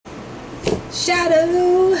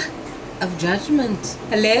Shadow of Judgment.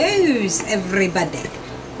 Hello, everybody.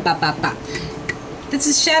 Ba ba ba. This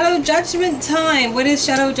is Shadow Judgment time. What is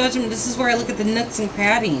Shadow Judgment? This is where I look at the nooks and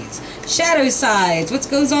crannies. Shadow sides. What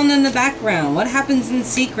goes on in the background? What happens in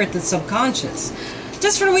secret, the subconscious?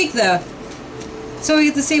 Just for a week, though. So we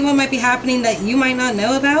get to see what might be happening that you might not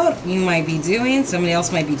know about. You might be doing. Somebody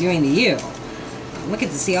else might be doing to you. We get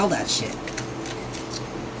to see all that shit.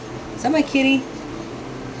 Is that my kitty?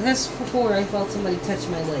 That's before I felt somebody touch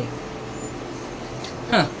my leg.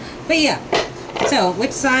 Huh. But yeah. So,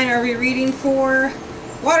 which sign are we reading for?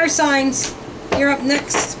 Water signs. You're up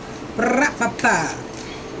next.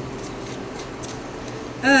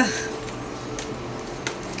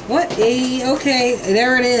 What a... Okay,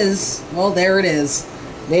 there it is. Well, there it is.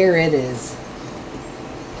 There it is.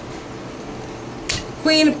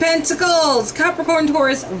 Queen of Pentacles. Capricorn,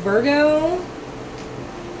 Taurus, Virgo.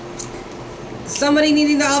 Somebody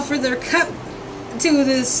needing to offer their cup to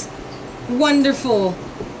this wonderful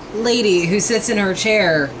lady who sits in her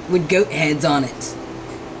chair with goat heads on it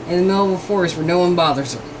in the middle of a forest where no one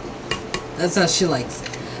bothers her. That's how she likes it.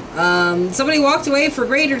 Somebody walked away for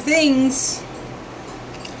greater things.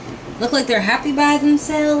 Look like they're happy by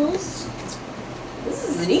themselves. This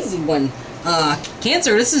is an easy one.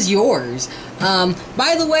 Cancer, this is yours.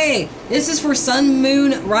 By the way, this is for Sun,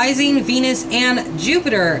 Moon, Rising, Venus, and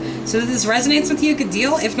Jupiter. So if this resonates with you, good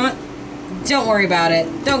deal. If not, don't worry about it.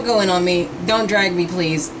 Don't go in on me. Don't drag me,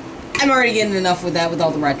 please. I'm already getting enough with that with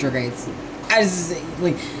all the retrogrades. I'm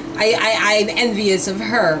envious of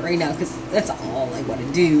her right now because that's all I want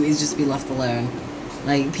to do is just be left alone.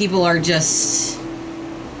 Like, people are just...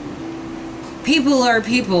 People are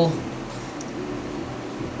people.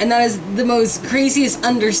 And that is the most craziest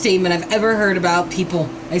understatement I've ever heard about people.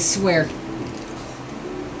 I swear.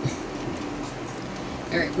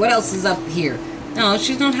 Alright, what else is up here? No,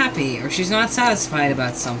 she's not happy, or she's not satisfied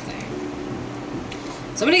about something.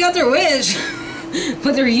 Somebody got their wish,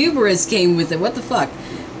 but their hubris came with it. What the fuck?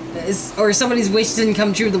 Or somebody's wish didn't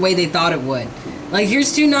come true the way they thought it would. Like,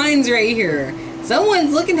 here's 2 9s right here.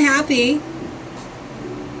 Someone's looking happy.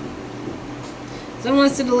 Someone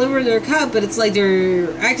wants to deliver their cup, but it's like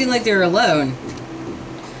they're acting like they're alone.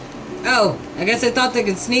 Oh, I guess they thought they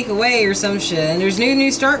could sneak away or some shit. And there's no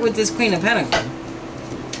new start with this Queen of Pentacles.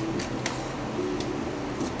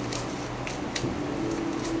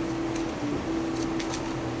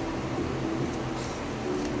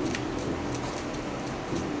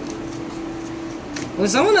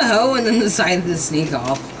 Was someone a hoe and then decided to sneak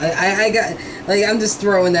off? I got, like, I'm just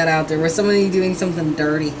throwing that out there. Was somebody doing something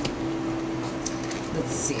dirty?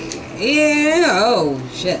 Let's see. Yeah. Oh,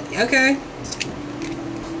 shit. Okay.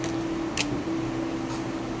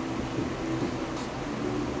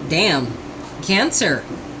 Damn. Cancer.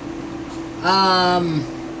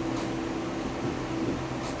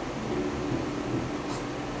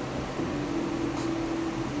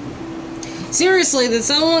 Seriously, did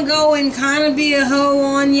someone go and kind of be a hoe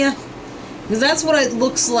on you? Because that's what it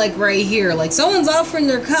looks like right here. Like, someone's offering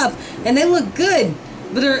their cup, and they look good.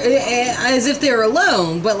 But they're as if they're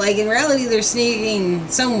alone, but like in reality they're sneaking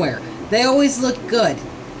somewhere. They always look good.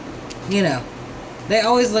 You know. They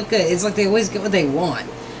always look good. It's like they always get what they want.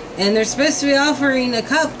 And they're supposed to be offering a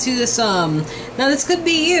cup to this, now this could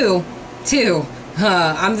be you, too.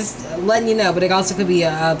 I'm just letting you know, but it also could be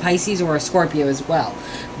a Pisces or a Scorpio as well.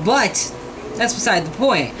 But, that's beside the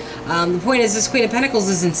point. The point is this Queen of Pentacles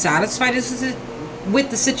isn't satisfied with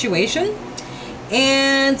the situation.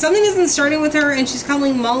 And something isn't starting with her, and she's kind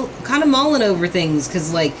of mulling over things,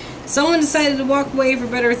 because, like, someone decided to walk away for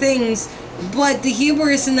better things, but the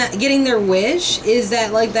hubris in that getting their wish is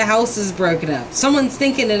that, like, the house is broken up. Someone's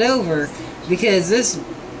thinking it over, because this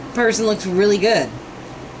person looks really good.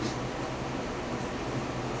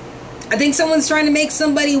 I think someone's trying to make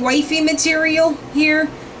somebody wifey material here.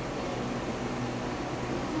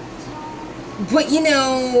 But, you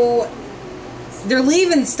know... They're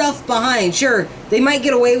leaving stuff behind. Sure, they might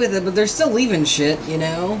get away with it, but they're still leaving shit, you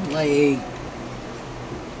know? Like...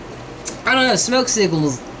 I don't know, smoke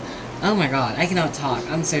signals. Oh my god, I cannot talk.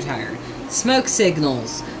 I'm so tired. Smoke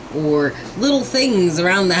signals. Or little things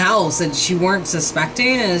around the house that you weren't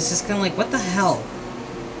suspecting, and it's just kind of like, what the hell?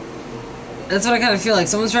 That's what I kind of feel like.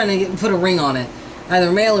 Someone's trying to put a ring on it.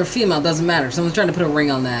 Either male or female, doesn't matter. Someone's trying to put a ring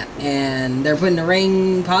on that. And they're putting a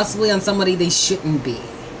ring possibly on somebody they shouldn't be.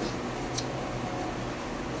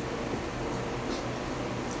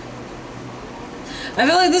 I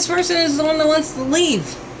feel like this person is the one that wants to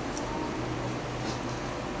leave.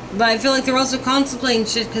 But I feel like they're also contemplating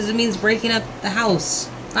shit because it means breaking up the house.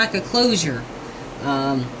 Lack of closure.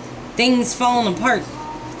 Things falling apart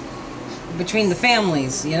between the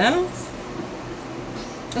families, you know?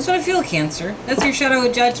 That's what I feel, Cancer. That's your shadow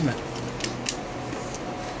of judgment.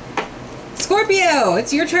 Scorpio,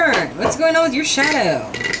 it's your turn. What's going on with your shadow?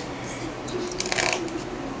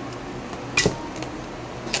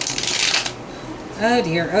 Oh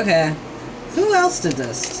dear, okay. Who else did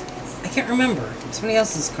this? I can't remember. Somebody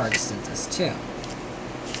else's cards did this too.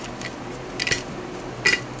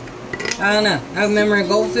 I don't know. I have memory of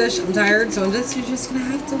goldfish. I'm tired, so you're just gonna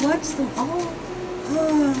have to watch them all.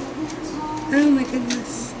 Oh my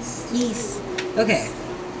goodness. Yes. Okay.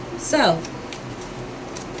 So,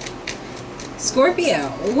 Scorpio,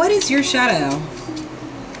 what is your shadow?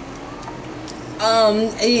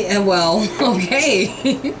 Well,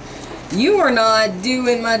 okay. You are not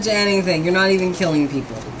doing much anything. You're not even killing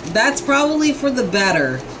people. That's probably for the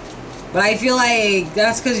better. But I feel like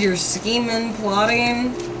that's because you're scheming,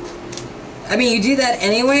 plotting. I mean, you do that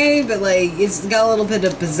anyway, but like, it's got a little bit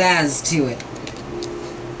of pizzazz to it.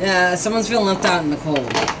 Yeah, someone's feeling left out in the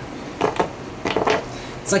cold.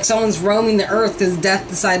 It's like someone's roaming the earth because death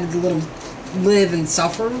decided to let them live and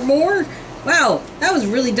suffer more. Wow, that was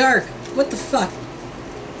really dark. What the fuck?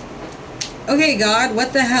 Okay, God,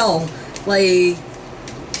 what the hell? Like,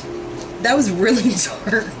 that was really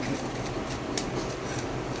dark.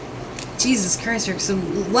 Jesus Christ, there's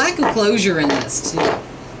some lack of closure in this, too.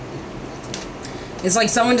 It's like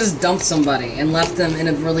someone just dumped somebody and left them in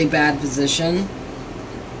a really bad position.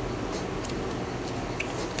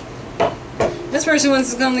 This person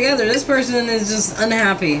wants to come together. This person is just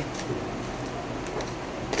unhappy.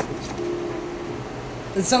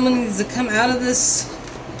 And someone needs to come out of this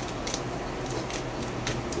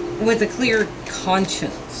with a clear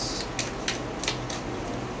conscience.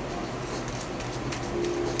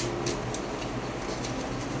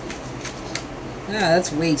 Ah,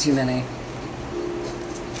 that's way too many.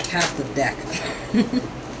 Half the deck.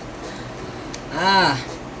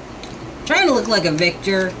 Trying to look like a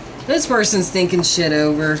victor. This person's thinking shit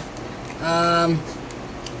over.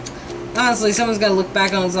 Honestly, someone's got to look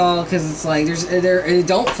back on us all because it's like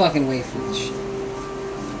don't fucking wait for this shit.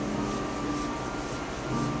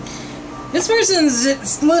 This person's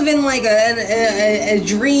just living like a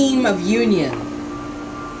dream of union.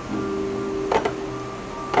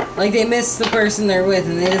 Like they miss the person they're with,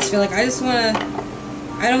 and they just feel like I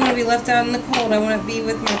don't want to be left out in the cold. I want to be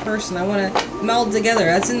with my person. I want to meld together.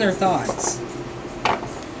 That's in their thoughts.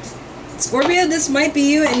 Scorpio, this might be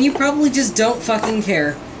you, and you probably just don't fucking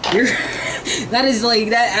care. That is like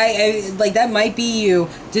that. Like that might be you.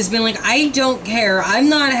 Just being like, I don't care. I'm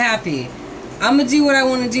not happy. I'm gonna do what I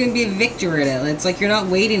want to do and be a victor at it. It's like you're not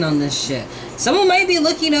waiting on this shit. Someone might be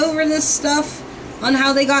looking over this stuff on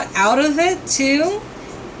how they got out of it too.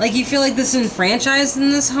 Like you feel like this is enfranchised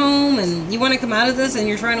in this home, and you want to come out of this, and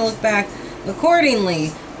you're trying to look back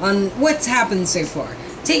accordingly on what's happened so far.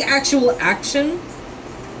 Take actual action.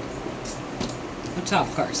 What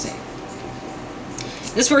top card say?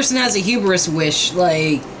 This person has a hubris wish,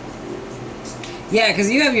 like, yeah, because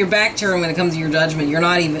you have your back turned when it comes to your judgment. You're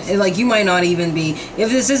not even, like, you might not even be, if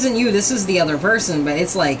this isn't you, this is the other person, but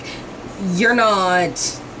it's like, you're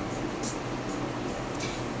not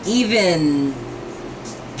even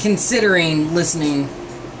considering listening.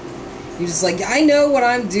 You're just like, I know what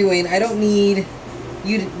I'm doing. I don't need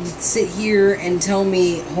you to sit here and tell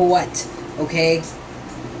me what, okay?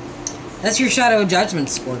 That's your shadow of judgment,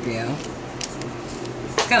 Scorpio.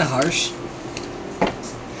 It's kind of harsh.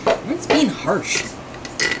 It's being harsh.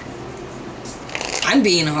 I'm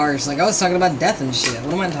being harsh. Like, I was talking about death and shit.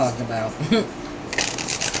 What am I talking about?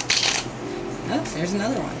 Oh, there's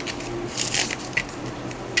another one.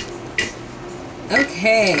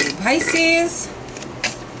 Okay, Pisces.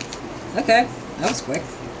 Okay, that was quick.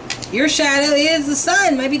 Your shadow is the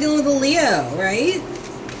sun. Might be dealing with a Leo, right?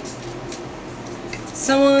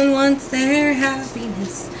 Someone wants their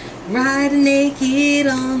happiness, riding naked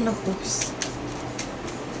on the horse.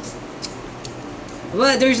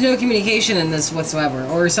 But there's no communication in this whatsoever.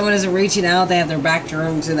 Or someone isn't reaching out, they have their back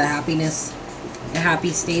turned to the happiness, a happy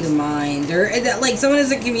state of mind. Or, like, someone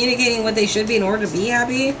isn't communicating what they should be in order to be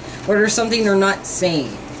happy. Or there's something they're not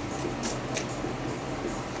saying.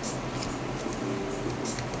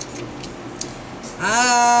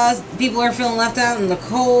 People are feeling left out in the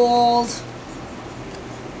cold.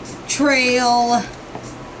 Trail.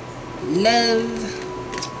 Love.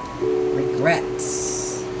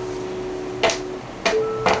 Regrets.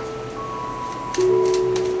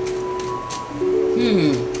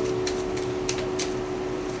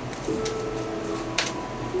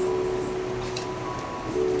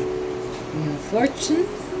 Wheel of Fortune.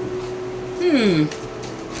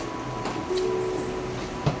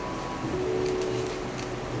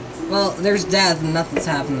 Well, there's death and nothing's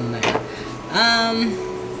happening there.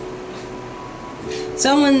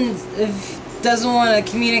 Someone doesn't want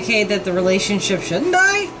to communicate that the relationship shouldn't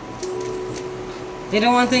die. They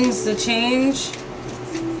don't want things to change.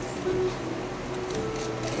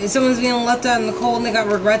 If someone's being left out in the cold and they got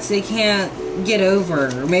regrets they can't get over.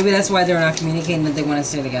 Or maybe that's why they're not communicating that they want to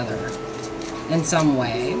stay together in some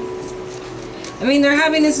way. I mean, their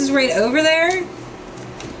happiness is right over there,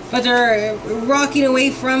 but they're rocking away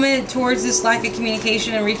from it towards this lack of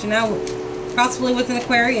communication and reaching out, possibly with an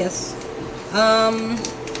Aquarius.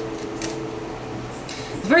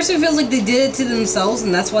 The person feels like they did it to themselves,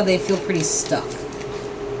 and that's why they feel pretty stuck.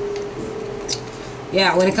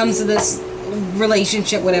 Yeah, when it comes to this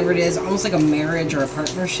relationship, whatever it is, almost like a marriage or a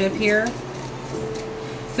partnership here.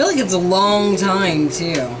 I feel like it's a long time,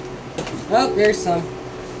 too. Oh, there's some.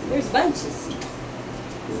 There's bunches.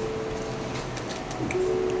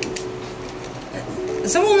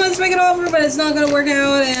 Someone wants to make an offer, but it's not going to work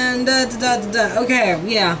out, and Okay,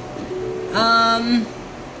 yeah.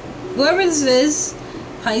 Whoever this is,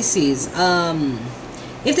 Pisces,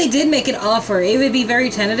 if they did make an offer, it would be very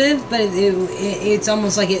tentative, but it's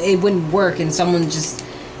almost like it wouldn't work, and someone just...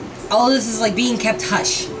 All of this is like being kept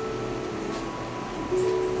hush.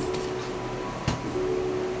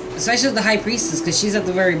 Especially with the High Priestess, because she's at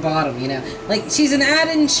the very bottom, you know? Like, she's an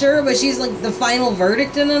add-in, sure, but she's like the final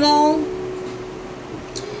verdict in it all.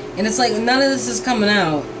 And it's like, none of this is coming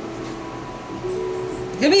out.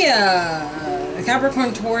 It could be a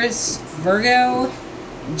Capricorn, Taurus, Virgo,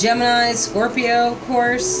 Gemini, Scorpio, of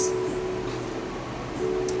course,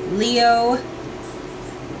 Leo,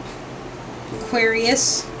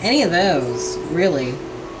 Aquarius, any of those, really.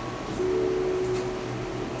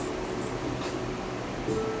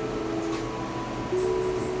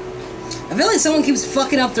 I feel like someone keeps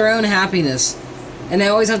fucking up their own happiness, and they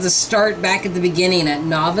always have to start back at the beginning at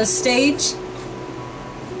novice stage,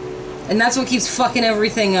 and that's what keeps fucking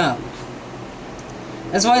everything up.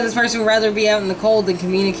 That's why this person would rather be out in the cold than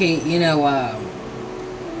communicate, you know,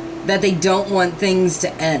 that they don't want things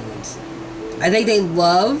to end. I think they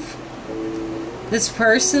love this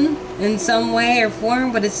person in some way or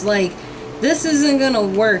form, but it's like, this isn't gonna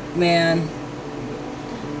work, man.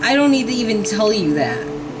 I don't need to even tell you that.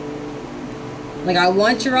 Like, I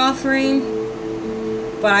want your offering,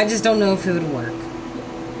 but I just don't know if it would work.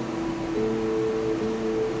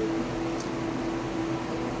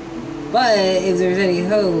 But if there's any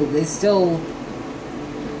hope, they still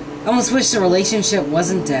almost wish the relationship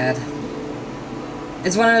wasn't dead.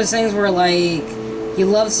 It's one of those things where, like, you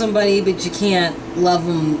love somebody, but you can't love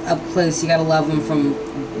them up close. You gotta love them from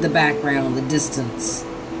the background, the distance,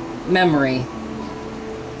 memory.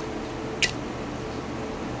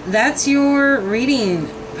 That's your reading,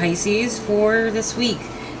 Pisces, for this week.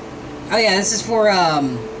 Oh yeah, this is for,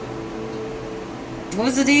 what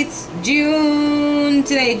was the dates? June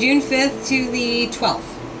 5th to the 12th.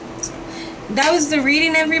 So, that was the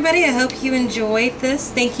reading, everybody. I hope you enjoyed this.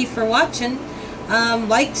 Thank you for watching.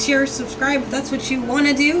 Like, share, subscribe if that's what you want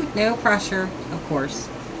to do. No pressure, of course.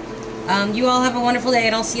 You all have a wonderful day,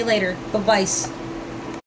 and I'll see you later. Bye-bye.